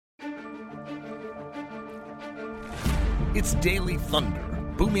It's Daily Thunder,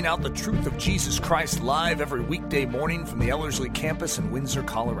 booming out the truth of Jesus Christ live every weekday morning from the Ellerslie campus in Windsor,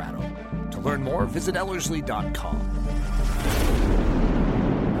 Colorado. To learn more, visit Ellerslie.com.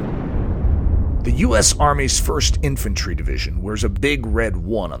 The U.S. Army's 1st Infantry Division wears a big red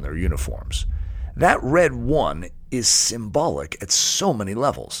 1 on their uniforms. That red 1 is symbolic at so many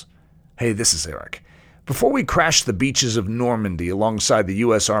levels. Hey, this is Eric. Before we crashed the beaches of Normandy alongside the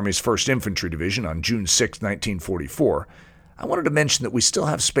U.S. Army's 1st Infantry Division on June 6, 1944, I wanted to mention that we still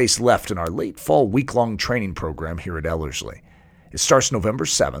have space left in our late fall week-long training program here at Ellerslie. It starts November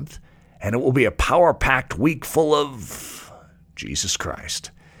 7th, and it will be a power-packed week full of Jesus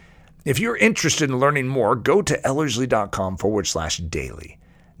Christ. If you're interested in learning more, go to ellerslie.com/daily.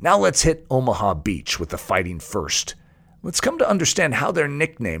 Now let's hit Omaha Beach with the Fighting First. Let's come to understand how their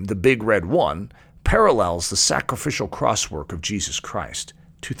nickname, the Big Red One, parallels the sacrificial crosswork of Jesus Christ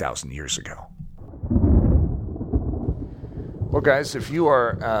 2,000 years ago. Well, guys, if you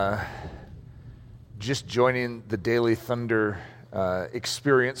are just joining the Daily Thunder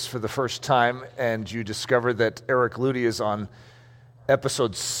experience for the first time and you discover that Eric Ludy is on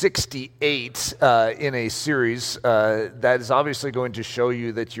episode 68 in a series, that is obviously going to show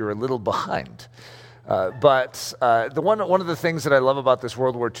you that you're a little behind. But one of the things that I love about this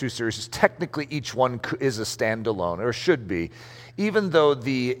World War II series is technically each one is a standalone, or should be, even though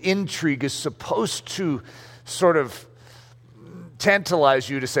the intrigue is supposed to sort of tantalize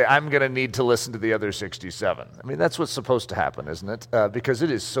you to say, I'm going to need to listen to the other 67. I mean, that's what's supposed to happen, isn't it? Because it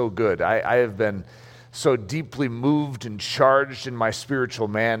is so good. I have been so deeply moved and charged in my spiritual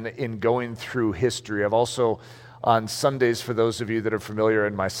man in going through history. I've also, on Sundays, for those of you that are familiar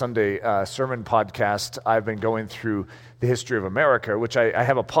in my Sunday sermon podcast, I've been going through the history of America, which I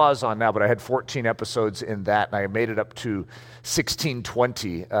have a pause on now, but I had 14 episodes in that, and I made it up to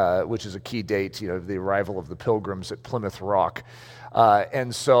 1620, which is a key date, the arrival of the Pilgrims at Plymouth Rock. But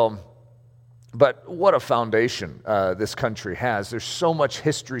what a foundation this country has. There's so much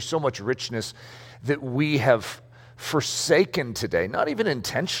history, so much richness that we have forsaken today, not even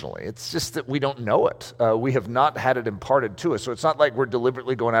intentionally. It's just that we don't know it. We have not had it imparted to us. So it's not like we're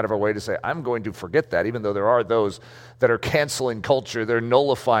deliberately going out of our way to say, I'm going to forget that, even though there are those that are canceling culture, they're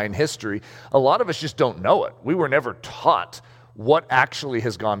nullifying history. A lot of us just don't know it. We were never taught what actually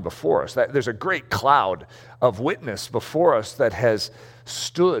has gone before us. There's a great cloud of witness before us that has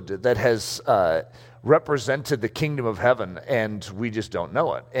stood, that has represented the kingdom of heaven, and we just don't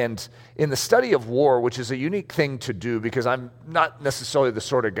know it. And in the study of war, which is a unique thing to do because I'm not necessarily the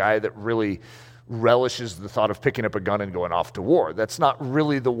sort of guy that really relishes the thought of picking up a gun and going off to war. That's not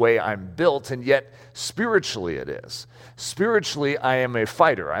really the way I'm built, and yet spiritually it is. Spiritually, I am a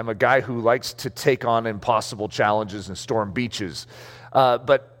fighter. I'm a guy who likes to take on impossible challenges and storm beaches.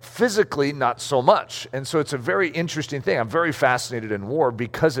 But physically, not so much. And so it's a very interesting thing. I'm very fascinated in war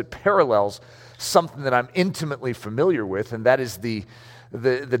because it parallels something that I'm intimately familiar with, and that is the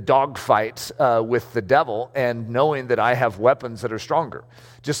dogfight with the devil, and knowing that I have weapons that are stronger.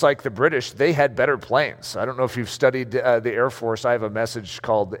 Just like the British, they had better planes. I don't know if you've studied the Air Force. I have a message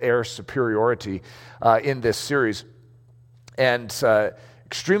called Air Superiority in this series. And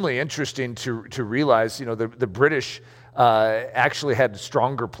extremely interesting to realize, the British actually had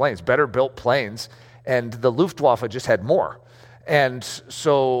stronger planes, better built planes, and the Luftwaffe just had more. And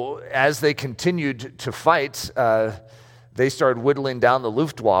so as they continued to fight, they started whittling down the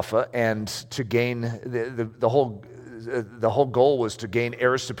Luftwaffe, and to gain the whole goal was to gain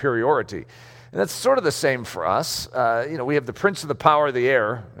air superiority. And that's sort of the same for us. We have the prince of the power of the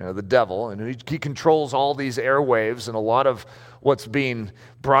air, the devil, and he controls all these airwaves, and a lot of what's being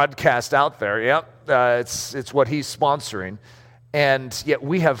broadcast out there. It's what he's sponsoring, and yet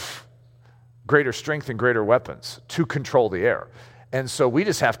we have greater strength and greater weapons to control the air. And so we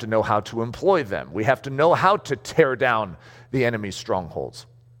just have to know how to employ them. We have to know how to tear down the enemy's strongholds.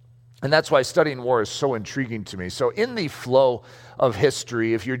 And that's why studying war is so intriguing to me. So in the flow of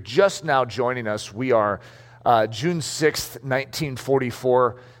history, if you're just now joining us, we are June 6th,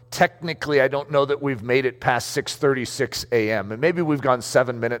 1944. Technically, I don't know that we've made it past 6:36 a.m. And maybe we've gone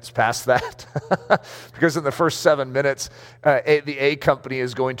 7 minutes past that because in the first 7 minutes, the A Company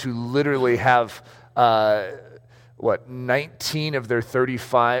is going to literally have, 19 of their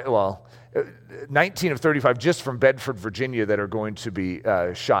 35, 19 of 35 just from Bedford, Virginia, that are going to be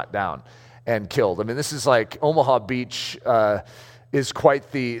shot down and killed. I mean, this is like Omaha Beach is quite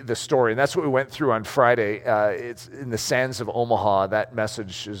the story. And that's what we went through on Friday. It's in the sands of Omaha. That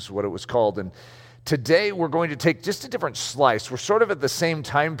message is what it was called. And today we're going to take just a different slice. We're sort of at the same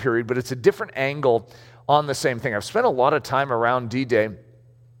time period, but it's a different angle on the same thing. I've spent a lot of time around D-Day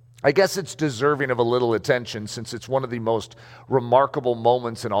I guess it's deserving of a little attention since it's one of the most remarkable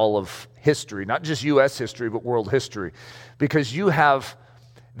moments in all of history, not just U.S. history, but world history, because you have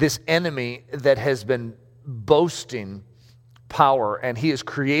this enemy that has been boasting power, and he has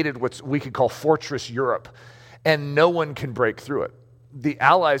created what we could call Fortress Europe, and no one can break through it. The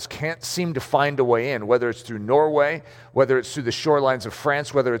Allies can't seem to find a way in, whether it's through Norway, whether it's through the shorelines of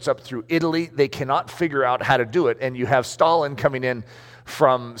France, whether it's up through Italy. They cannot figure out how to do it, and you have Stalin coming in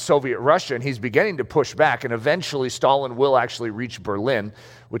from Soviet Russia, and he's beginning to push back, and eventually Stalin will actually reach Berlin,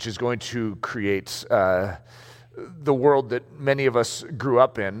 which is going to create the world that many of us grew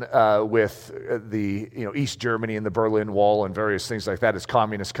up in with the East Germany and the Berlin Wall and various things like that as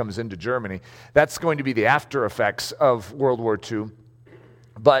communist comes into Germany. That's going to be the after effects of World War II.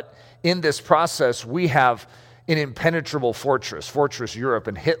 But in this process, we have an impenetrable Fortress Europe,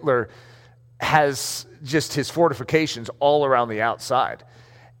 and Hitler has just his fortifications all around the outside.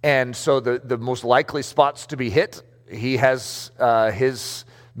 And so the most likely spots to be hit, he has his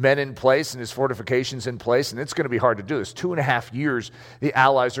men in place and his fortifications in place, and it's going to be hard to do this. 2.5 years, the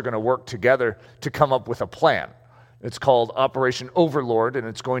Allies are going to work together to come up with a plan. It's called Operation Overlord, and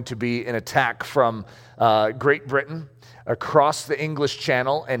it's going to be an attack from Great Britain across the English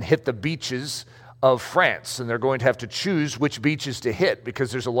Channel and hit the beaches of France, and they're going to have to choose which beaches to hit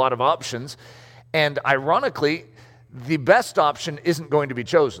because there's a lot of options. And ironically, the best option isn't going to be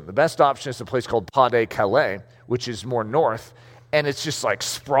chosen. The best option is a place called Pas-de-Calais, which is more north, and it's just like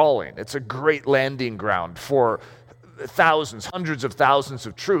sprawling. It's a great landing ground for thousands, hundreds of thousands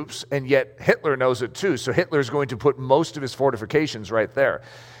of troops, and yet Hitler knows it too. So Hitler is going to put most of his fortifications right there.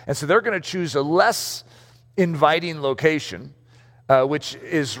 And so they're going to choose a less inviting location, which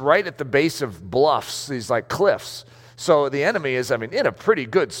is right at the base of bluffs, these like cliffs. So the enemy is, in a pretty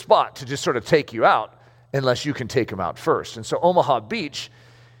good spot to just sort of take you out unless you can take them out first. And so Omaha Beach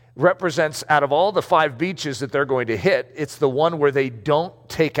represents, out of all the 5 beaches that they're going to hit, it's the one where they don't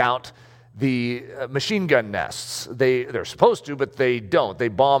take out the machine gun nests. They're supposed to, but they don't. They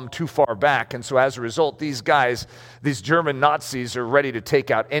bomb too far back. And so as a result, these guys, these German Nazis, are ready to take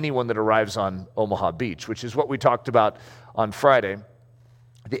out anyone that arrives on Omaha Beach, which is what we talked about on Friday.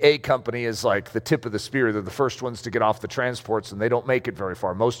 The A Company is like the tip of the spear. They're the first ones to get off the transports, and they don't make it very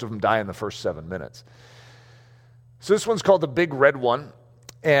far. Most of them die in the first 7 minutes. So this one's called the Big Red One,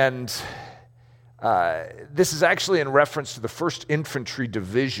 and this is actually in reference to the 1st Infantry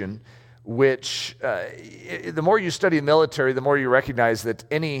Division, which the more you study the military, the more you recognize that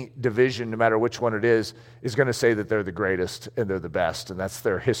any division, no matter which one it is going to say that they're the greatest and they're the best, and that's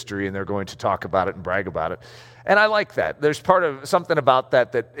their history, and they're going to talk about it and brag about it. And I like that. There's part of something about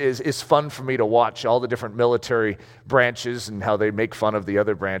that is fun for me to watch, all the different military branches and how they make fun of the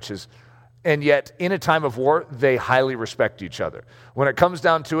other branches. And yet, in a time of war, they highly respect each other. When it comes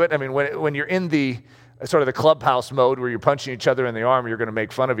down to it, when you're in the sort of the clubhouse mode where you're punching each other in the arm, you're going to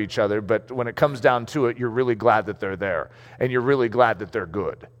make fun of each other. But when it comes down to it, you're really glad that they're there. And you're really glad that they're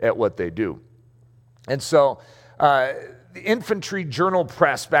good at what they do. And so the Infantry Journal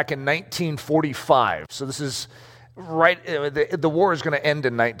Press back in 1945. So this is right, the war is going to end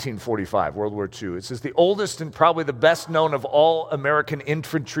in 1945, World War II. It says the oldest and probably the best known of all American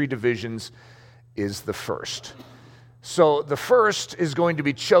infantry divisions is the 1st. So the 1st is going to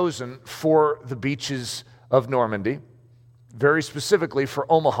be chosen for the beaches of Normandy, very specifically for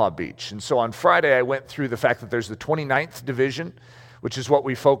Omaha Beach. And so on Friday, I went through the fact that there's the 29th Division, which is what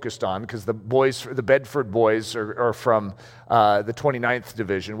we focused on, because the Bedford boys are from the 29th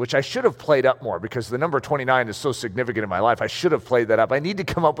Division, which I should have played up more, because the number 29 is so significant in my life. I should have played that up. I need to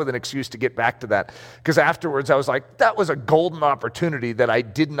come up with an excuse to get back to that, because afterwards I was like, that was a golden opportunity that I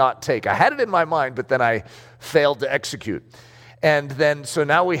did not take. I had it in my mind, but then I failed to execute. And then, so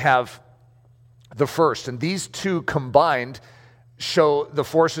now we have the 1st, and these two combined show the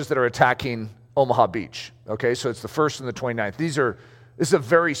forces that are attacking Omaha Beach. Okay, so it's the 1st and the 29th. This is a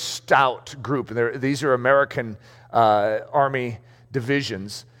very stout group. These are American Army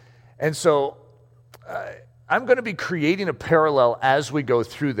divisions. And so I'm going to be creating a parallel as we go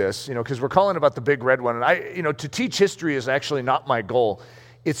through this, because we're calling about the Big Red One. And to teach history is actually not my goal.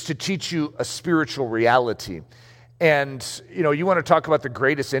 It's to teach you a spiritual reality. And, you want to talk about the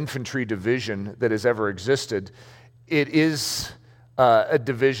greatest infantry division that has ever existed. It is a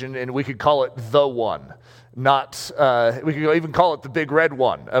division, and we could call it the one. We could even call it the Big Red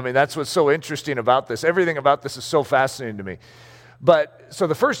One. That's what's so interesting about this. Everything about this is so fascinating to me. But, so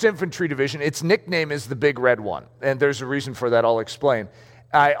the 1st Infantry Division, its nickname is the Big Red One. And there's a reason for that I'll explain.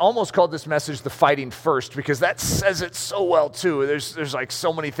 I almost called this message the Fighting First, because that says it so well too. There's like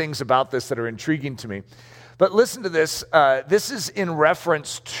so many things about this that are intriguing to me. But listen to this. This is in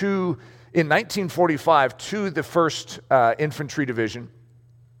reference to, in 1945, to the 1st Infantry Division.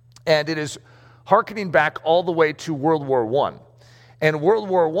 And it is hearkening back all the way to World War I. And World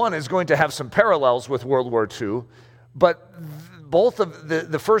War I is going to have some parallels with World War II, but both of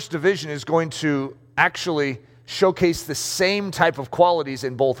the 1st Division is going to actually showcase the same type of qualities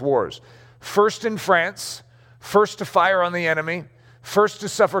in both wars. First in France, first to fire on the enemy, first to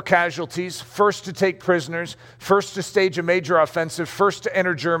suffer casualties, first to take prisoners, first to stage a major offensive, first to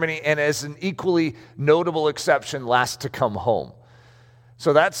enter Germany, and as an equally notable exception, last to come home.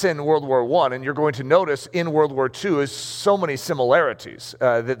 So that's in World War I, and you're going to notice in World War II is so many similarities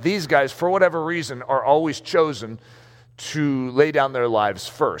that these guys, for whatever reason, are always chosen to lay down their lives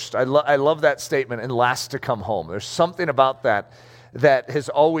first. I love that statement, and last to come home. There's something about that has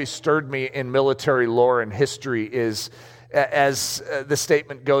always stirred me in military lore and history is, as the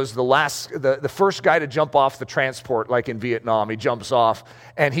statement goes, the first guy to jump off the transport, like in Vietnam, he jumps off,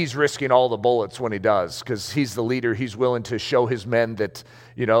 and he's risking all the bullets when he does, because he's the leader. He's willing to show his men that,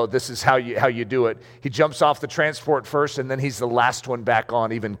 this is how you do it. He jumps off the transport first, and then he's the last one back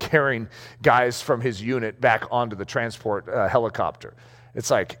on, even carrying guys from his unit back onto the transport helicopter. It's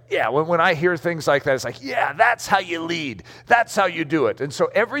like, yeah, when I hear things like that, it's like, yeah, that's how you lead. That's how you do it. And so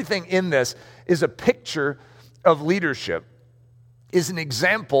everything in this is a picture of leadership, is an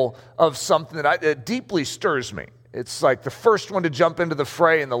example of something that deeply stirs me. It's like the first one to jump into the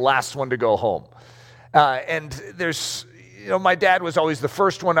fray and the last one to go home. And there's, my dad was always the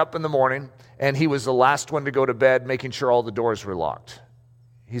first one up in the morning, and he was the last one to go to bed, making sure all the doors were locked.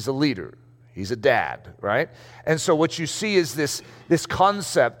 He's a leader. He's a dad, right? And so what you see is this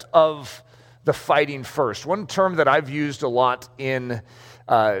concept of the fighting first. One term that I've used a lot in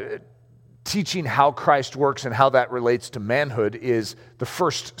teaching how Christ works and how that relates to manhood is the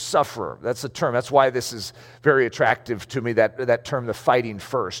first sufferer. That's the term. That's why this is very attractive to me, that term, the fighting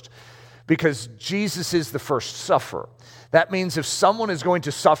first. Because Jesus is the first sufferer. That means if someone is going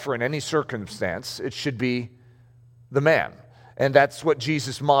to suffer in any circumstance, it should be the man. And that's what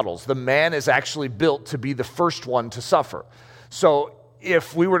Jesus models. The man is actually built to be the first one to suffer. So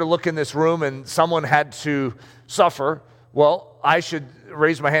if we were to look in this room and someone had to suffer, well, I should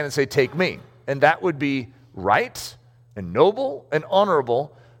raise my hand and say, take me. And that would be right and noble and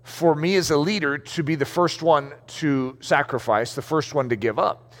honorable for me as a leader to be the first one to sacrifice, the first one to give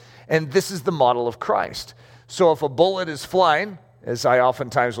up. And this is the model of Christ. So if a bullet is flying, as I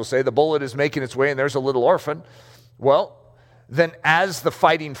oftentimes will say, the bullet is making its way and there's a little orphan, well, then as the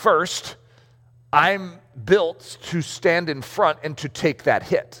fighting first, I'm built to stand in front and to take that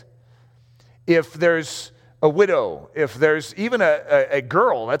hit. If there's a widow, if there's even a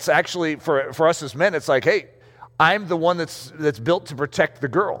girl, that's actually, for us as men, it's like, hey, I'm the one that's built to protect the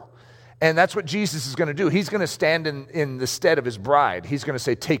girl. And that's what Jesus is going to do. He's going to stand in the stead of his bride. He's going to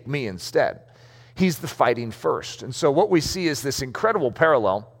say, take me instead. He's the fighting first. And so what we see is this incredible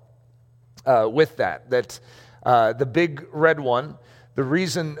parallel with that the big red one, the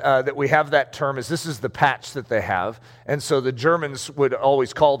reason that we have that term is this is the patch that they have. And so the Germans would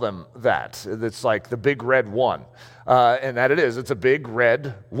always call them that. It's like the big red one. And that it is. It's a big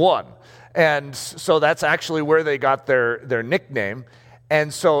red one. And so that's actually where they got their nickname.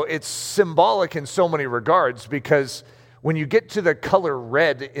 And so it's symbolic in so many regards because when you get to the color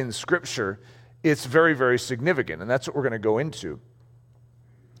red in Scripture, it's very, very significant. And that's what we're going to go into.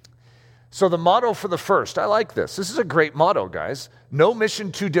 So the motto for the first, I like this. This is a great motto, guys. No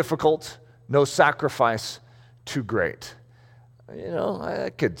mission too difficult, no sacrifice too great.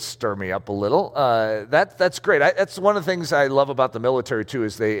 That could stir me up a little. That's great. That's one of the things I love about the military, too,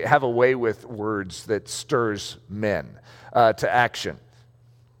 is they have a way with words that stirs men to action.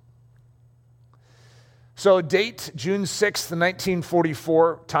 So date, June 6th,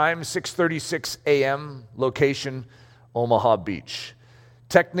 1944, time 6:36 a.m., location, Omaha Beach.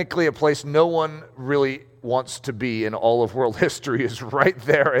 Technically, a place no one really wants to be in all of world history is right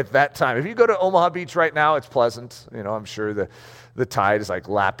there at that time. If you go to Omaha Beach right now, it's pleasant. I'm sure the tide is like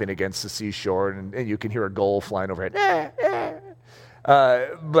lapping against the seashore, and you can hear a gull flying overhead.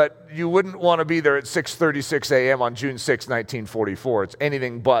 But you wouldn't want to be there at 6:36 a.m. on June 6, 1944. It's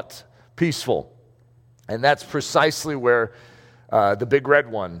anything but peaceful. And that's precisely where the big red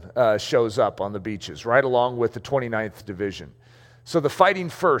one shows up on the beaches, right along with the 29th Division. So the fighting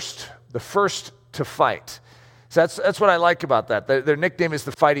first, the first to fight. So that's what I like about that. Their nickname is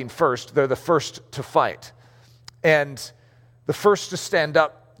the fighting first. They're the first to fight. And the first to stand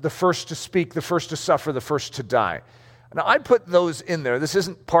up, the first to speak, the first to suffer, the first to die. Now, I put those in there. This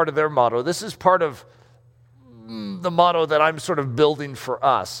isn't part of their motto. This is part of the motto that I'm sort of building for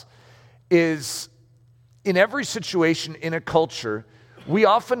us, is in every situation in a culture, we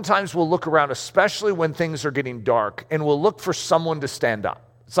oftentimes will look around, especially when things are getting dark, and we'll look for someone to stand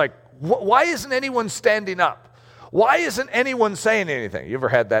up. It's like, why isn't anyone standing up? Why isn't anyone saying anything? You ever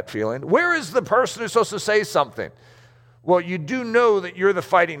had that feeling? Where is the person who's supposed to say something? Well, you do know that you're the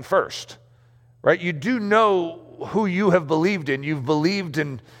fighting first, right? You do know who you have believed in. You've believed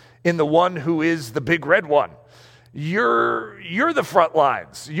in the one who is the big red one. You're the front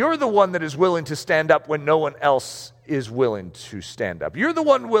lines. You're the one that is willing to stand up when no one else is willing to stand up. You're the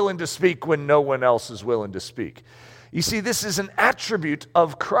one willing to speak when no one else is willing to speak. You see, this is an attribute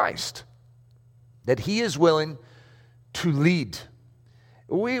of Christ, that he is willing to lead.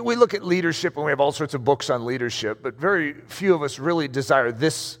 We look at leadership, and we have all sorts of books on leadership, but very few of us really desire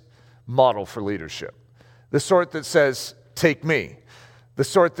this model for leadership. The sort that says, take me. The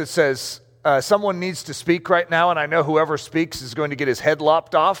sort that says, someone needs to speak right now, and I know whoever speaks is going to get his head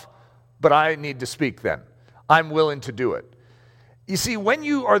lopped off, but I need to speak then. I'm willing to do it. You see, when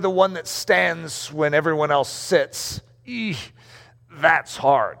you are the one that stands when everyone else sits, that's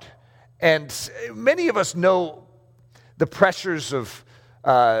hard. And many of us know the pressures of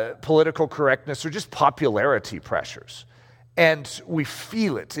political correctness or just popularity pressures. And we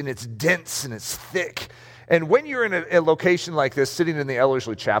feel it, and it's dense, and it's thick. And when you're in a location like this, sitting in the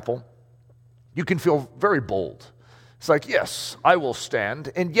Ellerslie Chapel, you can feel very bold. It's like, yes, I will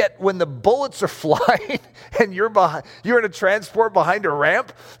stand. And yet when the bullets are flying and you're in a transport behind a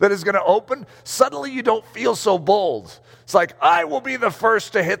ramp that is going to open, suddenly you don't feel so bold. It's like, I will be the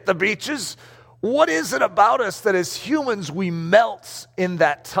first to hit the beaches. What is it about us that as humans we melt in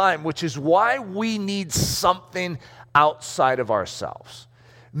that time, which is why we need something outside of ourselves.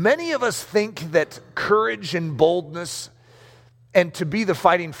 Many of us think that courage and boldness and to be the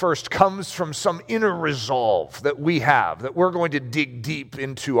fighting first comes from some inner resolve that we have, that we're going to dig deep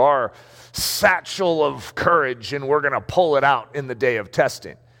into our satchel of courage and we're going to pull it out in the day of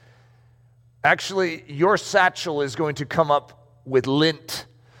testing. Actually, your satchel is going to come up with lint.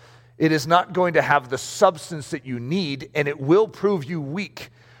 It is not going to have the substance that you need, and it will prove you weak.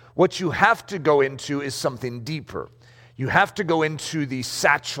 What you have to go into is something deeper. You have to go into the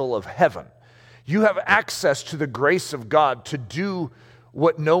satchel of heaven. You have access to the grace of God to do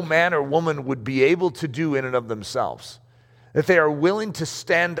what no man or woman would be able to do in and of themselves. That they are willing to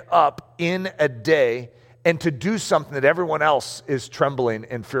stand up in a day and to do something that everyone else is trembling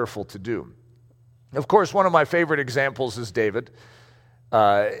and fearful to do. Of course, one of my favorite examples is David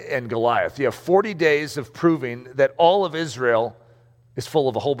and Goliath. You have 40 days of proving that all of Israel is full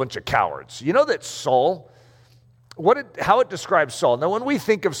of a whole bunch of cowards. You know that Saul, how it describes Saul. Now, when we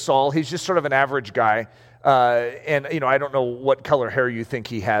think of Saul, he's just sort of an average guy. And, I don't know what color hair you think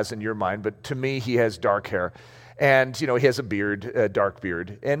he has in your mind, but to me, he has dark hair. And, he has a beard, a dark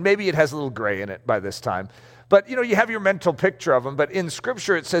beard. And maybe it has a little gray in it by this time. But, you have your mental picture of him. But in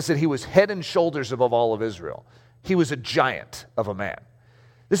Scripture, it says that he was head and shoulders above all of Israel. He was a giant of a man.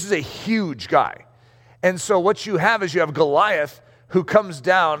 This is a huge guy. And so what you have is you have Goliath, who comes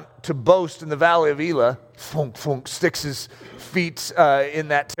down to boast in the valley of Elah, sticks his feet in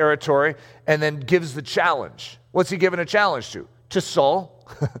that territory, and then gives the challenge. What's he giving a challenge to? To Saul.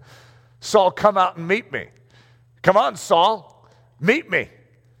 Saul, come out and meet me. Come on, Saul, meet me.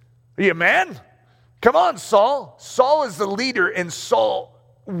 Are you a man? Come on, Saul. Saul is the leader, and Saul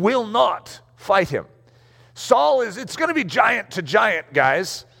will not fight him. It's going to be giant to giant,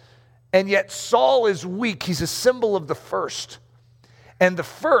 guys. And yet Saul is weak. He's a symbol of the first. And the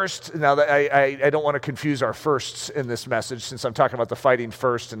first, now I don't want to confuse our firsts in this message since I'm talking about the fighting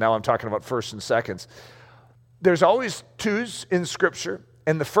first and now I'm talking about firsts and seconds. There's always twos in Scripture,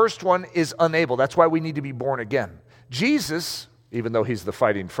 and the first one is unable. That's why we need to be born again. Jesus, even though he's the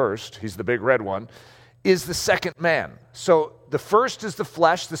fighting first, he's the big red one, is the second man. So the first is the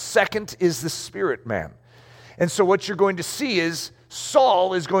flesh, the second is the spirit man. And so what you're going to see is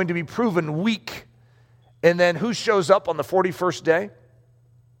Saul is going to be proven weak. And then who shows up on the 41st day?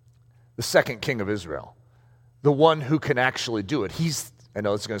 The second king of Israel, the one who can actually do it. I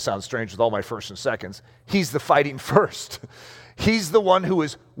know it's going to sound strange with all my firsts and seconds. He's the fighting first. He's the one who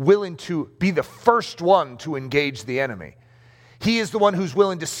is willing to be the first one to engage the enemy. He is the one who's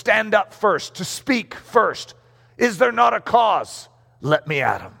willing to stand up first, to speak first. Is there not a cause? Let me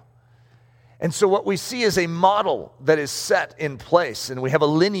at him. And so what we see is a model that is set in place, and we have a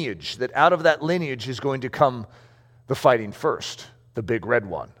lineage that out of that lineage is going to come the fighting first, the big red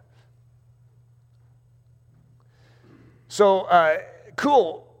one. So,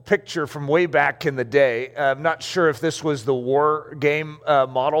 cool picture from way back in the day. I'm not sure if this was the war game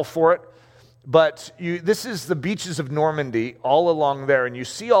model for it, but this is the beaches of Normandy all along there, and you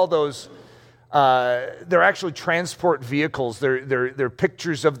see all those they're actually transport vehicles. They're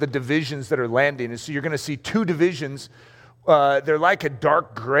pictures of the divisions that are landing. And so you're going to see two divisions. They're like a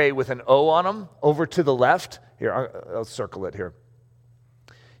dark gray with an O on them over to the left. Here, I'll circle it here.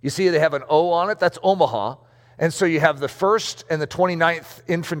 You see they have an O on it. That's Omaha. And so you have the 1st and the 29th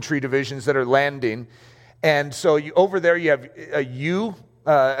Infantry Divisions that are landing. And so over there you have a U,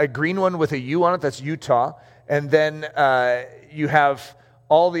 a green one with a U on it. That's Utah. And then you have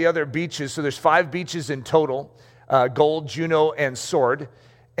all the other beaches. So there's 5 beaches in total, Gold, Juno, and Sword.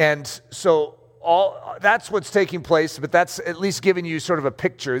 And so that's what's taking place, but that's at least giving you sort of a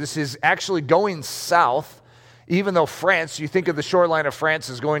picture. This is actually going south, even though France, you think of the shoreline of France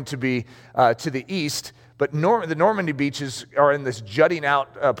as going to be to the east, but the Normandy beaches are in this jutting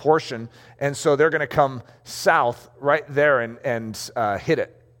out portion, and so they're going to come south right there and hit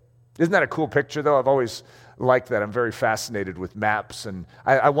it. Isn't that a cool picture, though? I've always liked that. I'm very fascinated with maps, and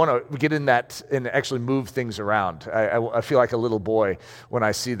I want to get in that and actually move things around. I feel like a little boy when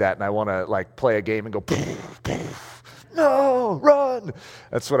I see that, and I want to like play a game and go, poof, poof, no, run.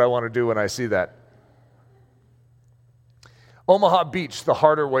 That's what I want to do when I see that. Omaha Beach, the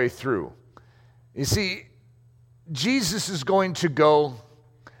harder way through. You see, Jesus is going to go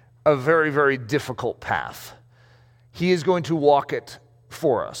a very, very difficult path. He is going to walk it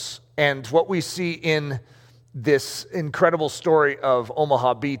for us. And what we see in this incredible story of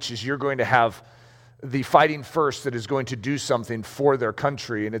Omaha Beach is you're going to have the fighting first that is going to do something for their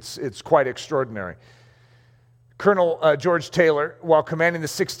country, and it's quite extraordinary. Colonel George Taylor, while commanding the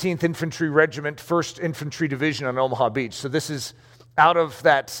 16th Infantry Regiment, 1st Infantry Division on Omaha Beach. So this is out of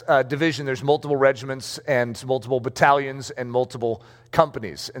that division, there's multiple regiments and multiple battalions and multiple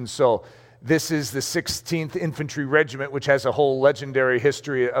companies. And so this is the 16th Infantry Regiment, which has a whole legendary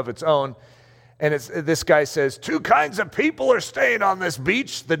history of its own. And this guy says, 2 kinds of people are staying on this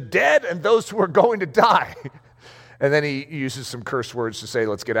beach, the dead and those who are going to die. And then he uses some curse words to say,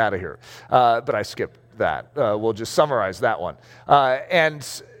 let's get out of here. But I skipped that. We'll just summarize that one.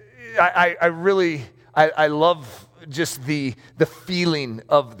 And I love just the feeling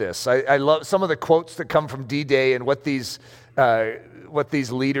of this. I love some of the quotes that come from D-Day and what these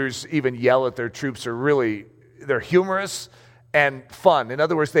leaders even yell at their troops are really, they're humorous and fun. In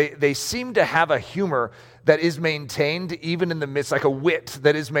other words, they seem to have a humor that is maintained even in the midst, like a wit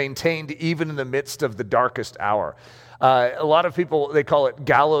that is maintained even in the midst of the darkest hour. A lot of people, they call it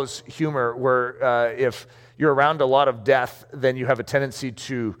gallows humor, where if you're around a lot of death, then you have a tendency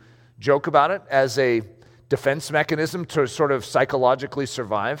to joke about it as a defense mechanism to sort of psychologically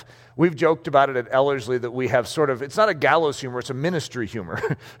survive. We've joked about it at Ellerslie that we have sort of, it's not a gallows humor, it's a ministry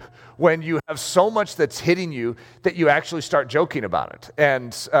humor. When you have so much that's hitting you that you actually start joking about it.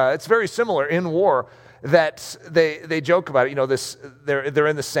 And it's very similar in war that they joke about it. You know, they're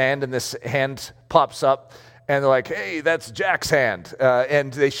in the sand and this hand pops up and they're like, hey, that's Jack's hand.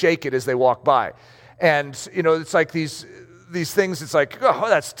 And they shake it as they walk by. And, you know, it's like these things, it's like, oh,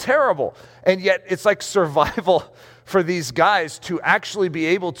 that's terrible. And yet it's like survival for these guys to actually be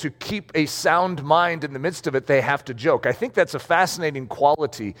able to keep a sound mind in the midst of it. They have to joke. I think that's a fascinating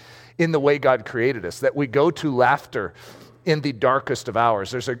quality in the way God created us, that we go to laughter in the darkest of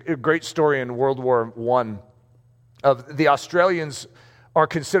hours. There's a great story in World War I of the Australians are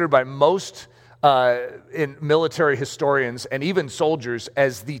considered by most in military historians and even soldiers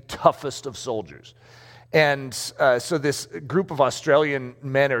as the toughest of soldiers. And so this group of Australian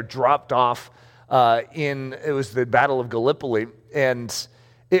men are dropped off it was the Battle of Gallipoli, and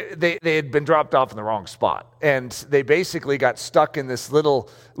they had been dropped off in the wrong spot. And they basically got stuck in this little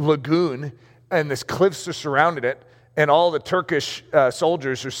lagoon, and this cliffs are surrounding it, and all the Turkish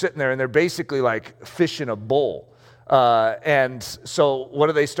soldiers are sitting there, and they're basically like fish in a bowl. And so what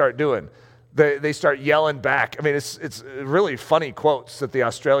do they start doing? They start yelling back. I mean, it's really funny quotes that the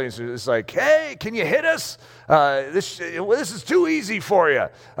Australians are just like, hey, can you hit us? This is too easy for you.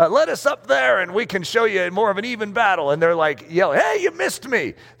 Let us up there and we can show you more of an even battle. And they're like yelling, hey, you missed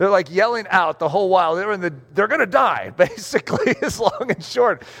me. They're like yelling out the whole while. They're going to die, basically, is long and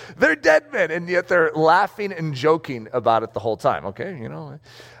short. They're dead men, and yet they're laughing and joking about it the whole time. Okay, you know.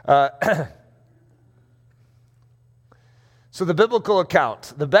 So the biblical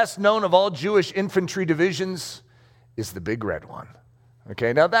account, the best known of all Jewish infantry divisions, is the big red one.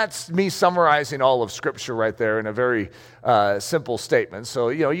 Okay, now that's me summarizing all of Scripture right there in a very simple statement. So,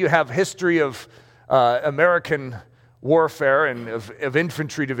 you know, you have history of American warfare and of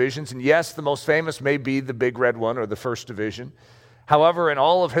infantry divisions, and yes, the most famous may be the big red one or the 1st Division. However, in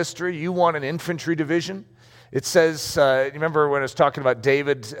all of history, you want an infantry division. It says, you remember when I was talking about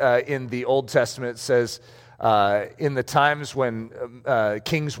David in the Old Testament, it says, in the times when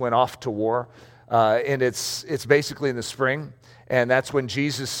kings went off to war. And it's basically in the spring. And that's when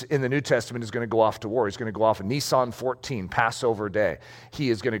Jesus in the New Testament is going to go off to war. He's going to go off in Nisan 14, Passover day. He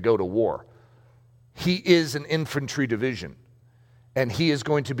is going to go to war. He is an infantry division. And he is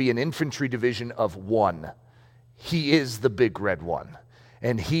going to be an infantry division of one. He is the big red one.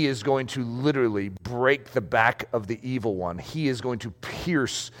 And he is going to literally break the back of the evil one. He is going to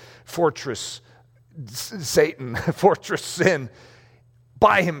pierce fortress Satan, fortress sin,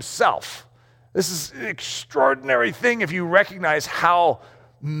 by himself. This is an extraordinary thing if you recognize how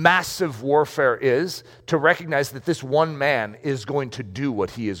massive warfare is, to recognize that this one man is going to do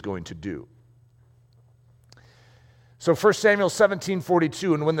what he is going to do. So 1 Samuel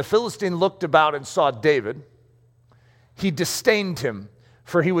 17:42, and when the Philistine looked about and saw David, he disdained him,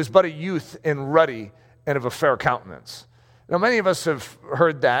 for he was but a youth and ruddy and of a fair countenance. Now, many of us have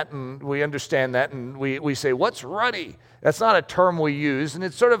heard that, and we understand that, and we say, what's ruddy? That's not a term we use, and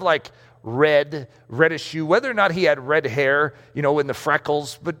it's sort of like reddish hue, whether or not he had red hair, in the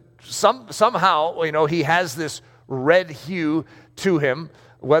freckles, but somehow, he has this red hue to him,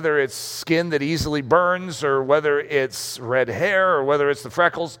 whether it's skin that easily burns, or whether it's red hair, or whether it's the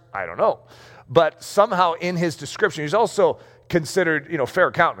freckles, I don't know. But somehow in his description, he's also considered,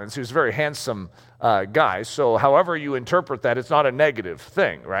 fair countenance. He was a very handsome guy. So however you interpret that, it's not a negative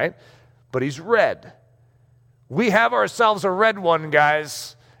thing, right? But he's red. We have ourselves a red one,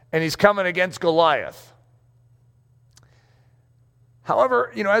 guys, and he's coming against Goliath.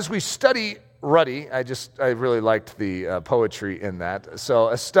 However, as we study ruddy, I really liked the poetry in that. So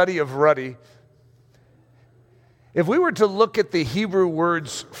a study of ruddy. If we were to look at the Hebrew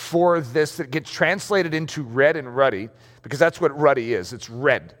words for this that get translated into red and ruddy, because that's what ruddy is, it's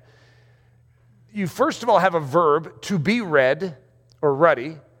red. You first of all have a verb, to be red or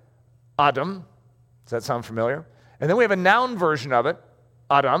ruddy, Adam. Does that sound familiar? And then we have a noun version of it,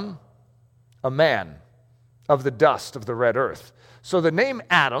 Adam, a man of the dust of the red earth. So the name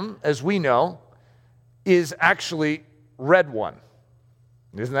Adam, as we know, is actually red one.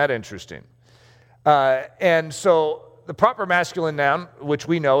 Isn't that interesting? And so the proper masculine noun, which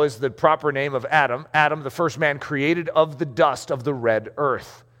we know is the proper name of Adam, Adam, the first man created of the dust of the red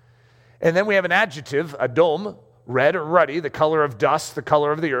earth. And then we have an adjective, Adom, red or ruddy, the color of dust, the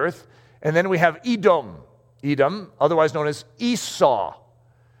color of the earth. And then we have Edom, otherwise known as Esau,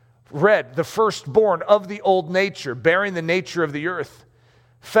 red, the firstborn of the old nature, bearing the nature of the earth.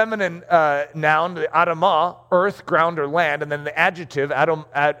 Feminine noun, the Adamah, earth, ground, or land. And then the adjective,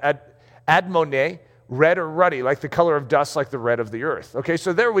 Admoneh, red or ruddy, like the color of dust, like the red of the earth. Okay,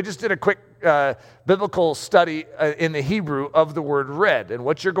 so there we just did a quick biblical study in the Hebrew of the word red. And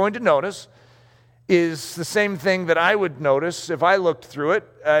what you're going to notice is the same thing that I would notice if I looked through it.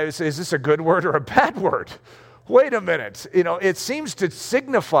 Is this a good word or a bad word? Wait a minute. It seems to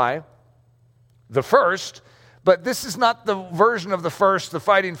signify the first, but this is not the version of the first, the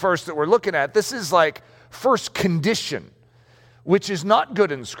fighting first that we're looking at. This is like first condition, which is not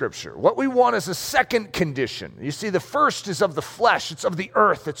good in Scripture. What we want is a second condition. You see, the first is of the flesh. It's of the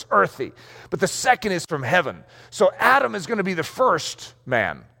earth. It's earthy. But the second is from heaven. So Adam is going to be the first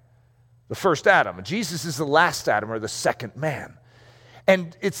man, the first Adam. Jesus is the last Adam, or the second man.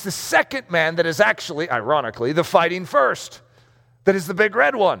 And it's the second man that is actually, ironically, the fighting first, that is the big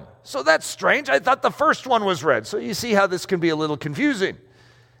red one. So that's strange. I thought the first one was red. So you see how this can be a little confusing.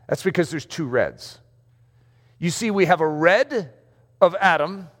 That's because there's two reds. You see, we have a red of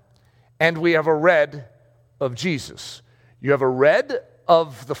Adam, and we have a red of Jesus. You have a red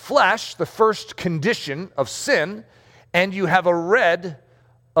of the flesh, the first condition of sin, and you have a red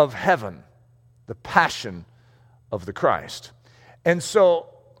of heaven, the passion of the Christ. And so,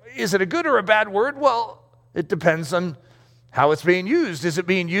 is it a good or a bad word? Well, it depends on how it's being used. Is it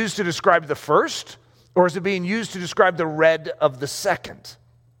being used to describe the first, or is it being used to describe the red of the second?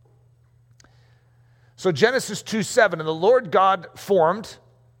 So Genesis 2:7, and the Lord God formed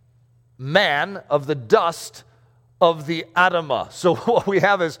man of the dust of the Adamah. So what we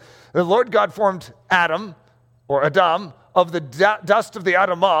have is the Lord God formed Adam, or Adam, of the dust of the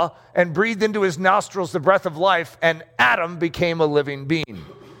Adamah, and breathed into his nostrils the breath of life, and Adam became a living being.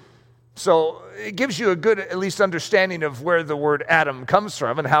 So it gives you a good, at least, understanding of where the word Adam comes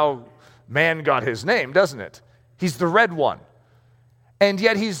from and how man got his name, doesn't it? He's the red one. And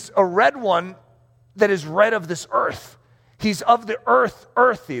yet he's a red one that is red of this earth. He's of the earth,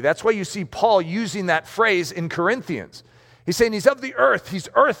 earthy. That's why you see Paul using that phrase in Corinthians. He's saying he's of the earth, he's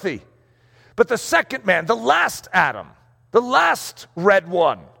earthy. But the second man, the last Adam, the last red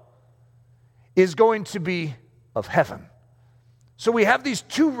one, is going to be of heaven. So we have these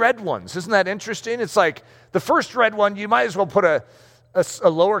two red ones. Isn't that interesting? It's like the first red one, you might as well put a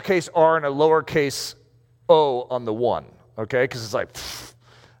lowercase r and a lowercase o on the one, okay? Because it's like,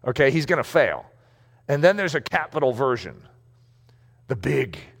 okay, he's going to fail. And then there's a capital version.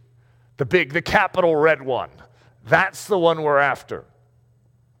 The capital red one. That's the one we're after.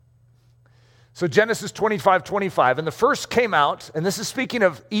 So Genesis 25:25, and the first came out, and this is speaking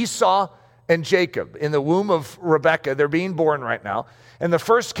of Esau and Jacob in the womb of Rebekah. They're being born right now. And the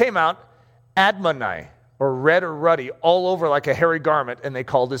first came out, Admoni, or red or ruddy, all over like a hairy garment, and they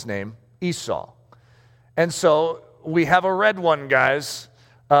called his name Esau. And so we have a red one, guys.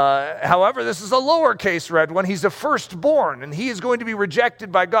 However, this is a lowercase red one. He's a firstborn, and he is going to be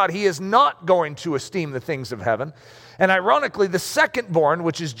rejected by God. He is not going to esteem the things of heaven. And ironically, the secondborn,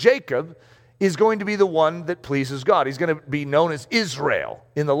 which is Jacob, is going to be the one that pleases God. He's going to be known as Israel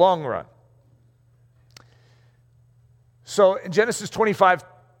in the long run. So in Genesis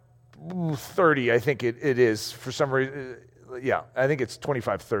 25:30, I think it is, for some reason, I think it's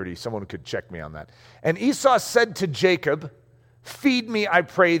 25:30. Someone could check me on that. And Esau said to Jacob, feed me, I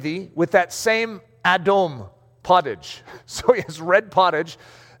pray thee, with that same Adom pottage. So he has red pottage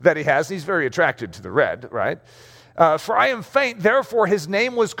that he has. He's very attracted to the red, right? For I am faint, therefore his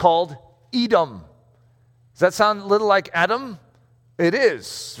name was called Edom. Does that sound a little like Adam? It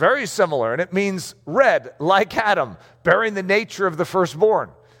is, very similar, and it means red, like Adam, bearing the nature of the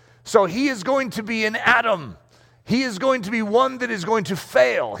firstborn. So he is going to be an Adam. He is going to be one that is going to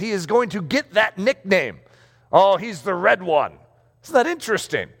fail. He is going to get that nickname. Oh, he's the red one. Isn't that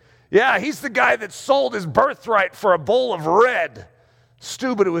interesting? Yeah, he's the guy that sold his birthright for a bowl of red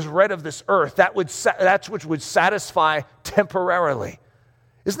stew, but it was red of this earth. That's which would satisfy temporarily.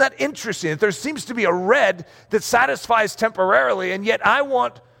 Isn't that interesting? That there seems to be a red that satisfies temporarily, and yet I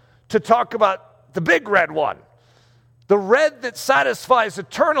want to talk about the big red one. The red that satisfies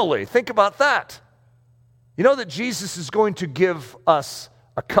eternally. Think about that. You know that Jesus is going to give us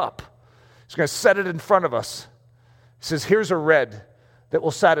a cup. He's going to set it in front of us. He says, here's a red that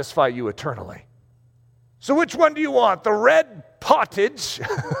will satisfy you eternally. So which one do you want? The red pottage,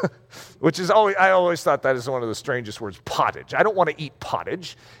 which is I always thought that is one of the strangest words, pottage. I don't want to eat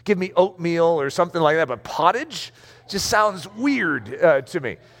pottage. Give me oatmeal or something like that, but pottage just sounds weird to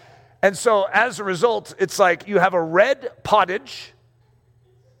me. And so as a result, it's like you have a red pottage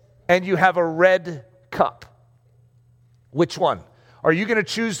and you have a red cup. Which one? Are you going to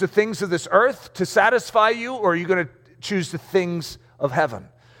choose the things of this earth to satisfy you, or are you going to choose the things of heaven?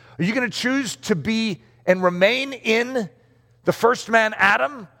 Are you going to choose to be and remain in the first man,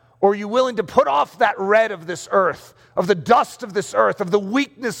 Adam, or are you willing to put off that red of this earth, of the dust of this earth, of the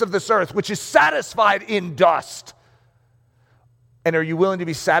weakness of this earth, which is satisfied in dust? And are you willing to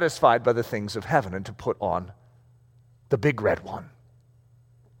be satisfied by the things of heaven and to put on the big red one?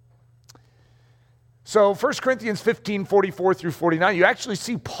 So 1 Corinthians 15:44 through 49, you actually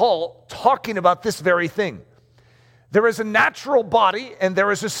see Paul talking about this very thing. There is a natural body and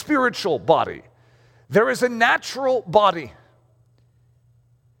there is a spiritual body. There is a natural body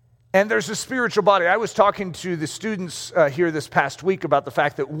and there's a spiritual body. I was talking to the students here this past week about the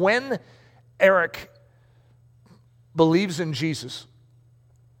fact that when Eric believes in Jesus,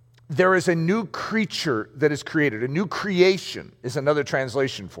 there is a new creature that is created. A new creation is another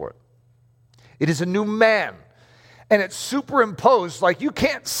translation for it. It is a new man. And it's superimposed, like you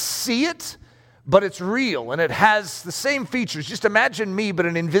can't see it, but it's real. And it has the same features. Just imagine me, but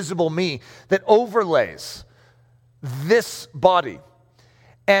an invisible me that overlays this body.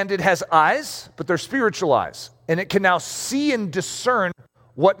 And it has eyes, but they're spiritual eyes. And it can now see and discern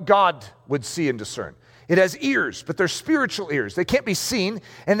what God would see and discern. It has ears, but they're spiritual ears. They can't be seen,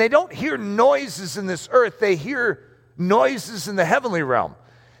 and they don't hear noises in this earth. They hear noises in the heavenly realm.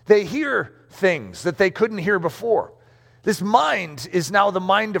 They hear things that they couldn't hear before. This mind is now the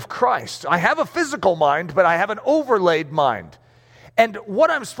mind of Christ. I have a physical mind, but I have an overlaid mind. And what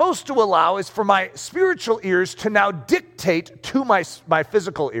I'm supposed to allow is for my spiritual ears to now dictate to my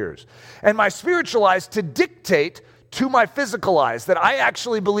physical ears, and my spiritual eyes to dictate to my physical eyes, that I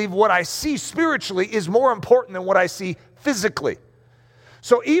actually believe what I see spiritually is more important than what I see physically.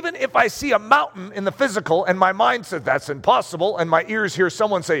 So even if I see a mountain in the physical and my mind says that's impossible, and my ears hear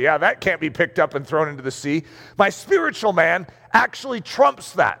someone say, yeah, that can't be picked up and thrown into the sea, my spiritual man actually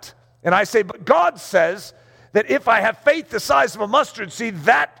trumps that. And I say, but God says that if I have faith the size of a mustard seed,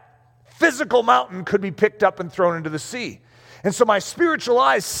 that physical mountain could be picked up and thrown into the sea. And so my spiritual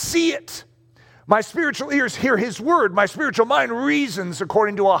eyes see it. My spiritual ears hear his word. My spiritual mind reasons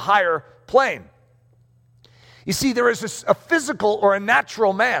according to a higher plane. You see, there is a physical or a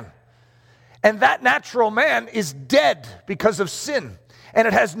natural man. And that natural man is dead because of sin. And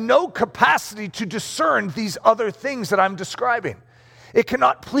it has no capacity to discern these other things that I'm describing. It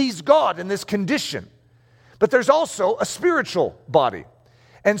cannot please God in this condition. But there's also a spiritual body.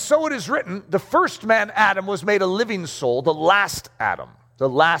 And so it is written, the first man, Adam, was made a living soul. The last Adam, the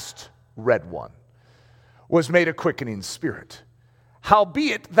last red one, was made a quickening spirit.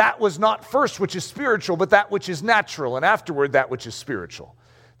 Howbeit, that was not first which is spiritual, but that which is natural, and afterward that which is spiritual.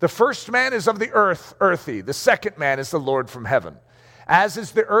 The first man is of the earth, earthy. The second man is the Lord from heaven. As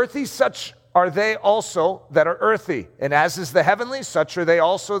is the earthy, such are they also that are earthy. And as is the heavenly, such are they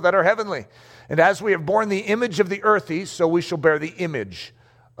also that are heavenly. And as we have borne the image of the earthy, so we shall bear the image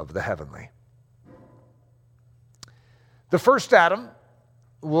of the heavenly. The first Adam,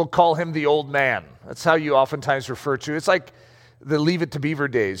 we'll call him the old man. That's how you oftentimes refer to it. It's like the Leave It to Beaver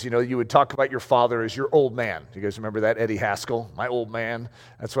days. You know, you would talk about your father as your old man. You guys remember that? Eddie Haskell, my old man.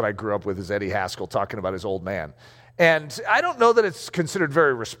 That's what I grew up with, is Eddie Haskell talking about his old man. And I don't know that it's considered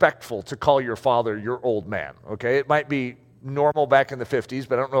very respectful to call your father your old man, okay? It might be normal back in the 50s,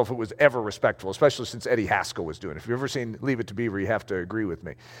 but I don't know if it was ever respectful, especially since Eddie Haskell was doing it. If you've ever seen Leave It to Beaver, you have to agree with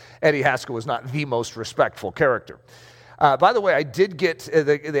me. Eddie Haskell was not the most respectful character. By the way, I did get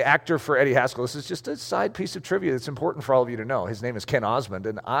the actor for Eddie Haskell. This is just a side piece of trivia that's important for all of you to know. His name is Ken Osmond,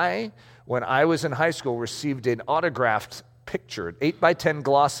 and when I was in high school, received an autographed picture, an 8x10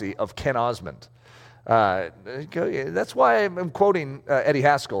 glossy of Ken Osmond. That's why I'm quoting Eddie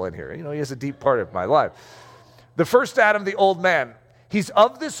Haskell in here. You know, he has a deep part of my life. The first Adam, the old man, he's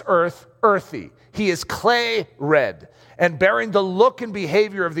of this earth, earthy. He is clay red and bearing the look and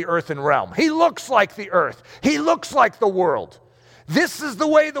behavior of the earthen realm. He looks like the earth. He looks like the world. This is the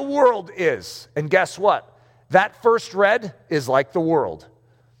way the world is. And guess what? That first red is like the world.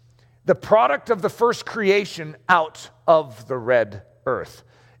 The product of the first creation out of the red earth.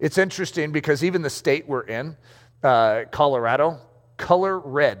 It's interesting because even the state we're in, Colorado, color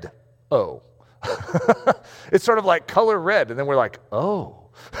red, oh. It's sort of like color red, and then we're like, oh.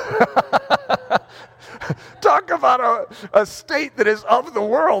 Talk about a state that is of the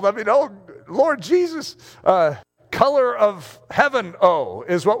world. I mean, oh, Lord Jesus. Color of heaven, oh,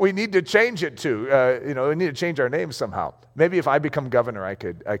 is what we need to change it to. We need to change our name somehow. Maybe if I become governor, I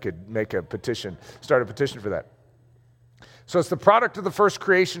could make a petition, start a petition for that. So it's the product of the first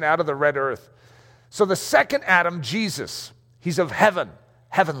creation out of the red earth. So the second Adam, Jesus, he's of heaven,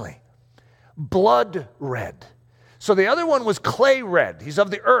 heavenly, blood red. So the other one was clay red. He's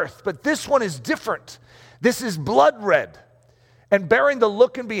of the earth, but this one is different. This is blood red and bearing the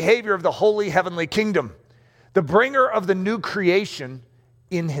look and behavior of the holy heavenly kingdom, the bringer of the new creation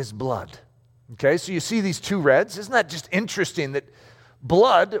in his blood. Okay, so you see these two reds. Isn't that just interesting that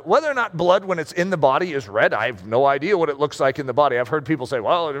blood, whether or not blood when it's in the body is red, I have no idea what it looks like in the body. I've heard people say,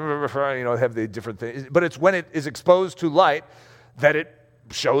 well, have the different things. But it's when it is exposed to light that it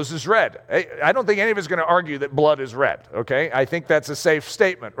shows as red. I don't think any of us is going to argue that blood is red, okay? I think that's a safe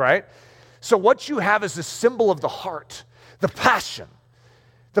statement, right? So what you have is a symbol of the heart, the passion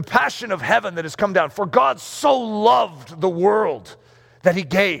of heaven that has come down. For God so loved the world that he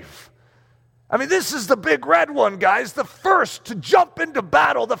gave. I mean, this is the big red one, guys. The first to jump into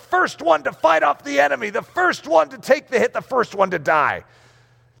battle, the first one to fight off the enemy, the first one to take the hit, the first one to die,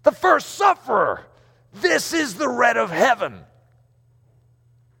 the first sufferer. This is the red of heaven.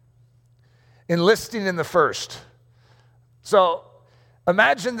 Enlisting in the first. So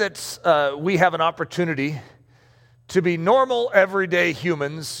imagine that we have an opportunity to be normal, everyday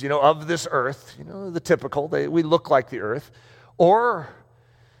humans, of this earth, the typical, we look like the earth, or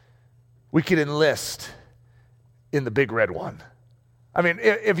we could enlist in the big red one. I mean,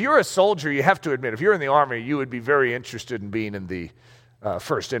 if you're a soldier, you have to admit, if you're in the Army, you would be very interested in being in the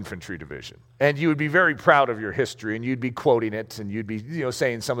 1st Infantry Division. And you would be very proud of your history, and you'd be quoting it, and you'd be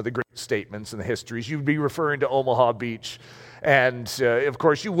saying some of the great statements and the histories. You'd be referring to Omaha Beach. And, of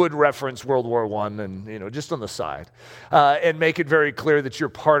course, you would reference World War I and, just on the side. And make it very clear that you're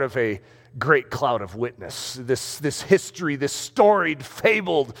part of a great cloud of witness. This history, this storied,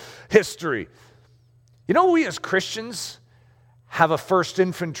 fabled history. We as Christians have a 1st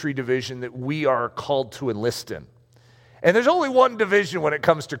Infantry Division that we are called to enlist in. And there's only one division when it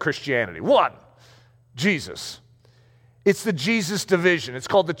comes to Christianity. One, Jesus. It's the Jesus Division. It's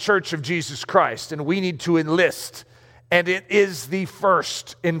called the Church of Jesus Christ, and we need to enlist. And it is the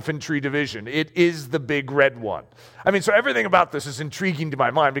 1st Infantry Division. It is the big red one. I mean, so everything about this is intriguing to my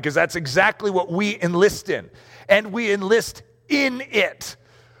mind because that's exactly what we enlist in. And we enlist in it.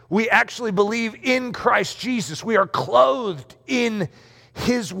 We actually believe in Christ Jesus. We are clothed in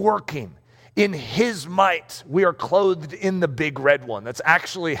his working, In his might, we are clothed in the big red one. That's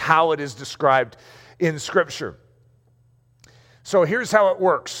actually how it is described in Scripture. So here's how it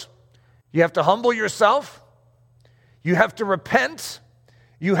works. You have to humble yourself. You have to repent.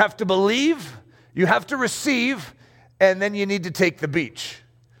 You have to believe. You have to receive. And then you need to take the beach.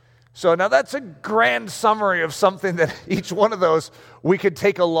 So now that's a grand summary of something that each one of those we could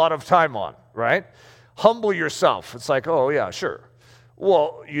take a lot of time on, right? Humble yourself. It's like, oh yeah, sure.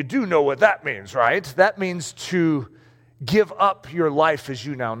 Well, you do know what that means, right? That means to give up your life as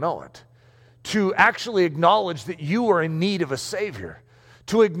you now know it. To actually acknowledge that you are in need of a Savior.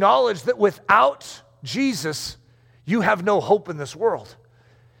 To acknowledge that without Jesus, you have no hope in this world.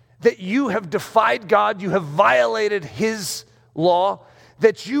 That you have defied God, you have violated his law,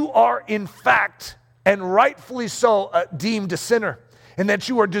 that you are in fact, and rightfully so, deemed a sinner, and that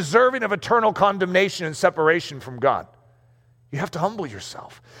you are deserving of eternal condemnation and separation from God. You have to humble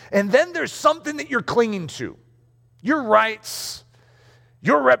yourself. And then there's something that you're clinging to. Your rights,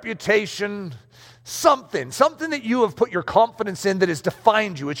 your reputation, something that you have put your confidence in that has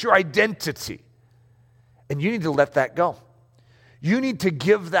defined you. It's your identity. And you need to let that go. You need to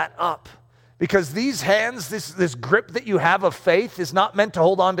give that up. Because these hands, this grip that you have of faith is not meant to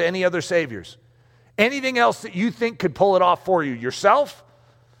hold on to any other saviors. Anything else that you think could pull it off for you, yourself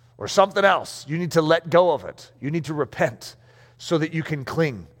or something else, you need to let go of it. You need to repent so that you can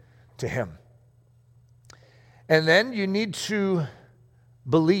cling to him. And then you need to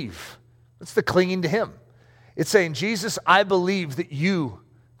believe. That's the clinging to him. It's saying, Jesus, I believe that you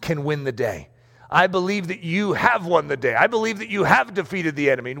can win the day. I believe that you have won the day. I believe that you have defeated the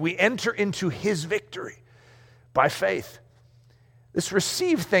enemy. And we enter into his victory by faith. This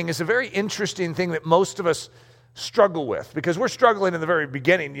receive thing is a very interesting thing that most of us struggle with, because we're struggling in the very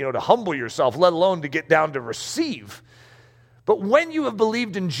beginning, to humble yourself, let alone to get down to receive. But when you have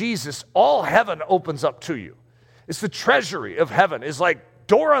believed in Jesus, all heaven opens up to you. It's the treasury of heaven. It's like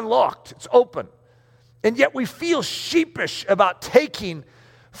door unlocked. It's open. And yet we feel sheepish about taking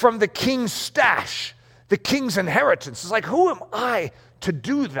from the king's stash, the king's inheritance. It's like, who am I to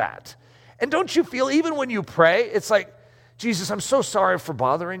do that? And don't you feel, even when you pray, it's like, Jesus, I'm so sorry for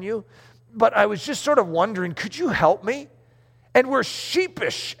bothering you, but I was just sort of wondering, could you help me? And we're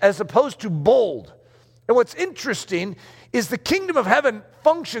sheepish as opposed to bold. And what's interesting is the kingdom of heaven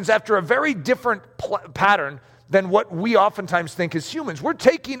functions after a very different pattern than what we oftentimes think as humans. We're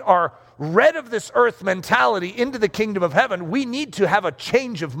taking our red of this earth mentality into the kingdom of heaven. We need to have a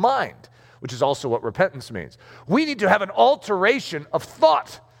change of mind, which is also what repentance means. We need to have an alteration of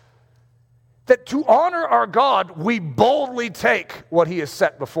thought, that to honor our God, we boldly take what he has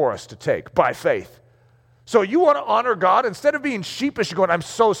set before us to take by faith. So you want to honor God, instead of being sheepish and going, I'm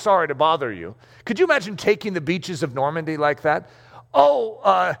so sorry to bother you. Could you imagine taking the beaches of Normandy like that?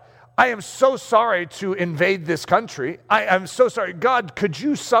 I am so sorry to invade this country. I'm so sorry. God, could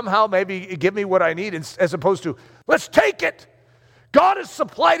you somehow maybe give me what I need, as opposed to, let's take it. God has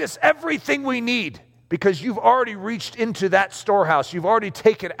supplied us everything we need, because you've already reached into that storehouse. You've already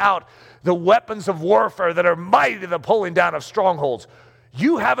taken out the weapons of warfare that are mighty to the pulling down of strongholds.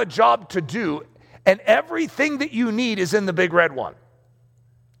 You have a job to do, and everything that you need is in the big red one.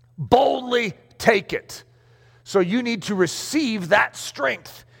 Boldly take it. So you need to receive that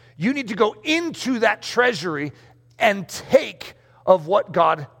strength. You need to go into that treasury and take of what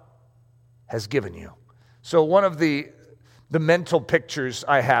God has given you. So one of the mental pictures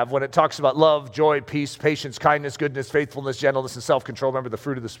I have when it talks about love, joy, peace, patience, kindness, goodness, faithfulness, gentleness, and self-control, remember the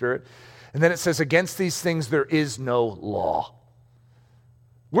fruit of the Spirit. And then it says, against these things there is no law.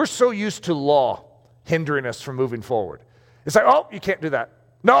 We're so used to law hindering us from moving forward. It's like, oh, you can't do that.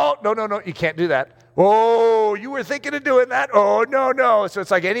 No, you can't do that. Oh, you were thinking of doing that? Oh, no. So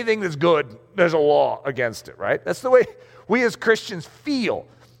it's like anything that's good, there's a law against it, right? That's the way we as Christians feel.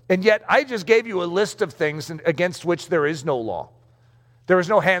 And yet I just gave you a list of things against which there is no law. There is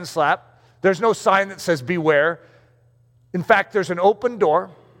no hand slap. There's no sign that says beware. In fact, there's an open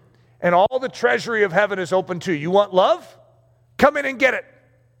door, and all the treasury of heaven is open to you. You want love? Come in and get it.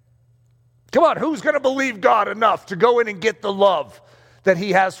 Come on, who's going to believe God enough to go in and get the love that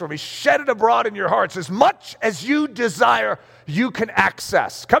he has for me? Shed it abroad in your hearts. As much as you desire, you can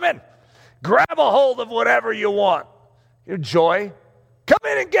access. Come in. Grab a hold of whatever you want. Your joy. Come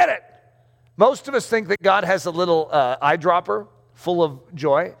in and get it. Most of us think that God has a little eyedropper full of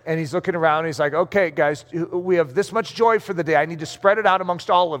joy, and he's looking around and he's like, okay, guys, we have this much joy for the day. I need to spread it out amongst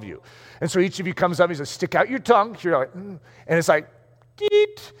all of you. And so each of you comes up, he's like, stick out your tongue. You're like, and it's like,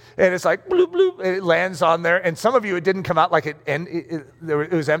 deet, and it's like, bloop, bloop, and it lands on there. And some of you, it didn't come out like it, and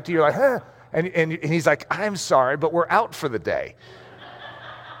it was empty. You're like, huh. And he's like, I'm sorry, but we're out for the day.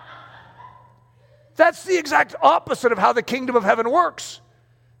 That's the exact opposite of how the kingdom of heaven works.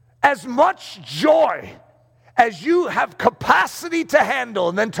 As much joy as you have capacity to handle,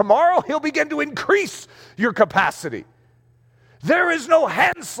 and then tomorrow he'll begin to increase your capacity. There is no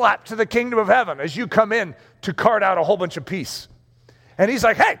hand slap to the kingdom of heaven as you come in to cart out a whole bunch of peace. And he's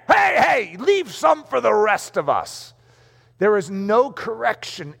like, hey, leave some for the rest of us. There is no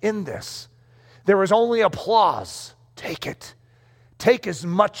correction in this. There is only applause. Take it. Take as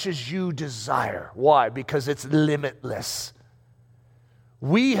much as you desire. Why? Because it's limitless.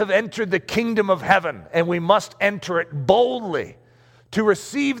 We have entered the kingdom of heaven, and we must enter it boldly to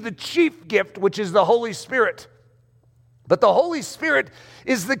receive the chief gift, which is the Holy Spirit. But the Holy Spirit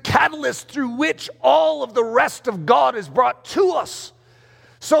is the catalyst through which all of the rest of God is brought to us.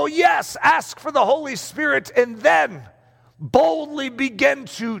 So yes, ask for the Holy Spirit and then boldly begin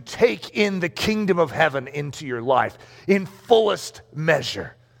to take in the kingdom of heaven into your life in fullest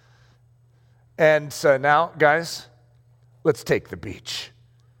measure. And so now, guys, let's take the beach.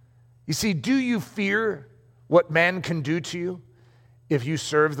 You see, do you fear what man can do to you if you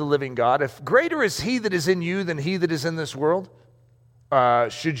serve the living God? If greater is he that is in you than he that is in this world,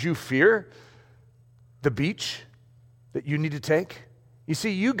 should you fear the beach that you need to take? You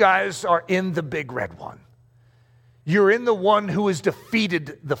see, you guys are in the big red one. You're in the one who has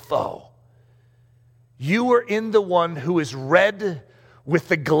defeated the foe. You are in the one who is red with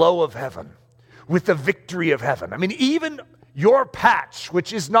the glow of heaven, with the victory of heaven. I mean, even your patch,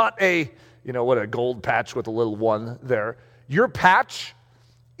 which is not a gold patch with a little one there. Your patch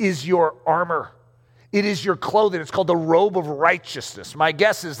is your armor. It is your clothing. It's called the robe of righteousness. My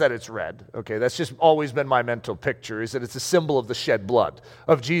guess is that it's red. Okay, that's just always been my mental picture, is that it's a symbol of the shed blood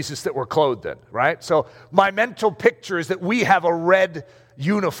of Jesus that we're clothed in, right? So my mental picture is that we have a red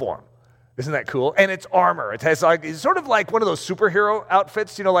uniform. Isn't that cool? And it's armor. It has it's sort of like one of those superhero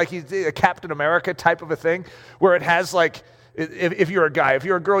outfits, like he's a Captain America type of a thing, where it has if you're a guy, if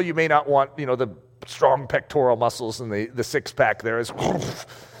you're a girl, you may not want, the strong pectoral muscles and the six-pack there is.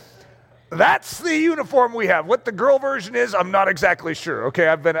 That's the uniform we have. What the girl version is, I'm not exactly sure. Okay,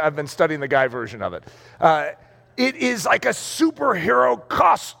 I've been studying the guy version of it. It is like a superhero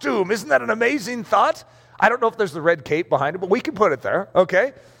costume. Isn't that an amazing thought? I don't know if there's the red cape behind it, but we can put it there,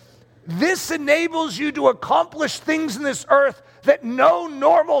 okay? This enables you to accomplish things in this earth that no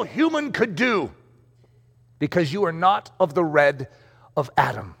normal human could do, because you are not of the red of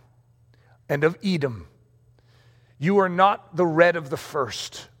Adam and of Edom. You are not the red of the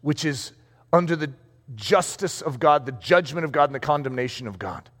first, which is under the justice of God, the judgment of God, and the condemnation of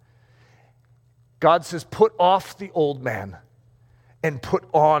God. God says, put off the old man and put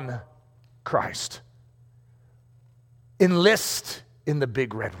on Christ. Enlist in the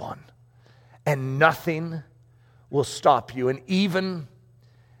big red one, and nothing will stop you. And even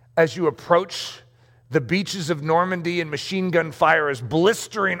as you approach the beaches of Normandy and machine gun fire is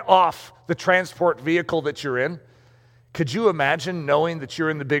blistering off the transport vehicle that you're in, could you imagine knowing that you're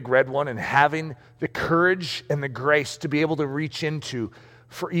in the big red one and having the courage and the grace to be able to reach into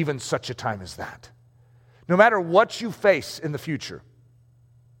for even such a time as that? No matter what you face in the future,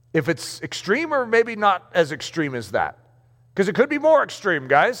 if it's extreme or maybe not as extreme as that, because it could be more extreme,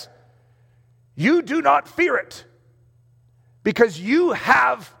 guys, you do not fear it, because you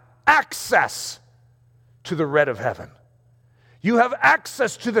have access to the red of heaven. You have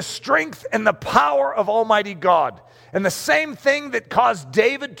access to the strength and the power of Almighty God. And the same thing that caused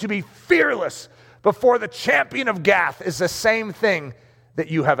David to be fearless before the champion of Gath is the same thing that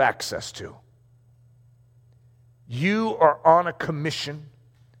you have access to. You are on a commission.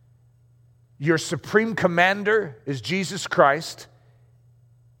 Your supreme commander is Jesus Christ.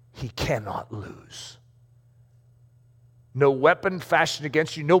 He cannot lose. No weapon fashioned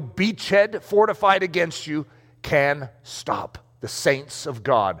against you, no beachhead fortified against you can stop the saints of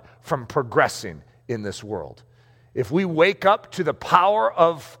God from progressing in this world. If we wake up to the power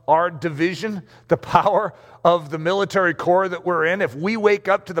of our division, the power of the military corps that we're in, if we wake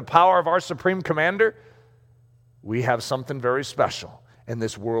up to the power of our supreme commander, we have something very special, and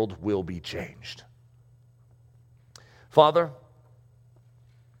this world will be changed. Father,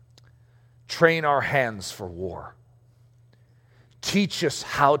 train our hands for war. Teach us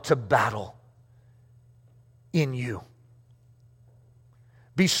how to battle in you.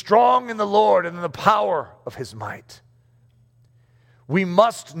 Be strong in the Lord and in the power of his might. We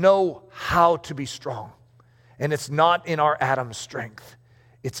must know how to be strong. And it's not in our Adam strength.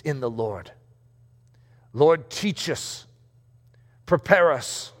 It's in the Lord. Lord, teach us, prepare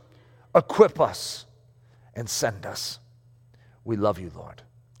us, equip us, and send us. We love you, Lord.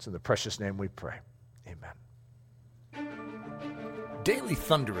 It's in the precious name we pray. Amen. Daily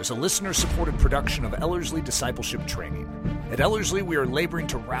Thunder is a listener-supported production of Ellerslie Discipleship Training. At Ellerslie, we are laboring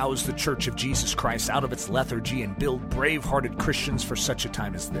to rouse the Church of Jesus Christ out of its lethargy and build brave-hearted Christians for such a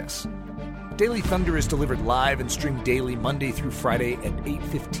time as this. Daily Thunder is delivered live and streamed daily Monday through Friday at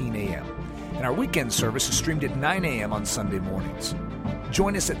 8:15 a.m., and our weekend service is streamed at 9 a.m. on Sunday mornings.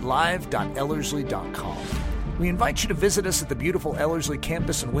 Join us at live.ellerslie.com. We invite you to visit us at the beautiful Ellerslie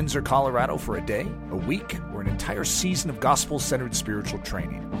campus in Windsor, Colorado for a day, a week, or an entire season of gospel-centered spiritual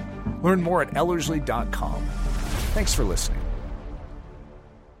training. Learn more at ellerslie.com. Thanks for listening.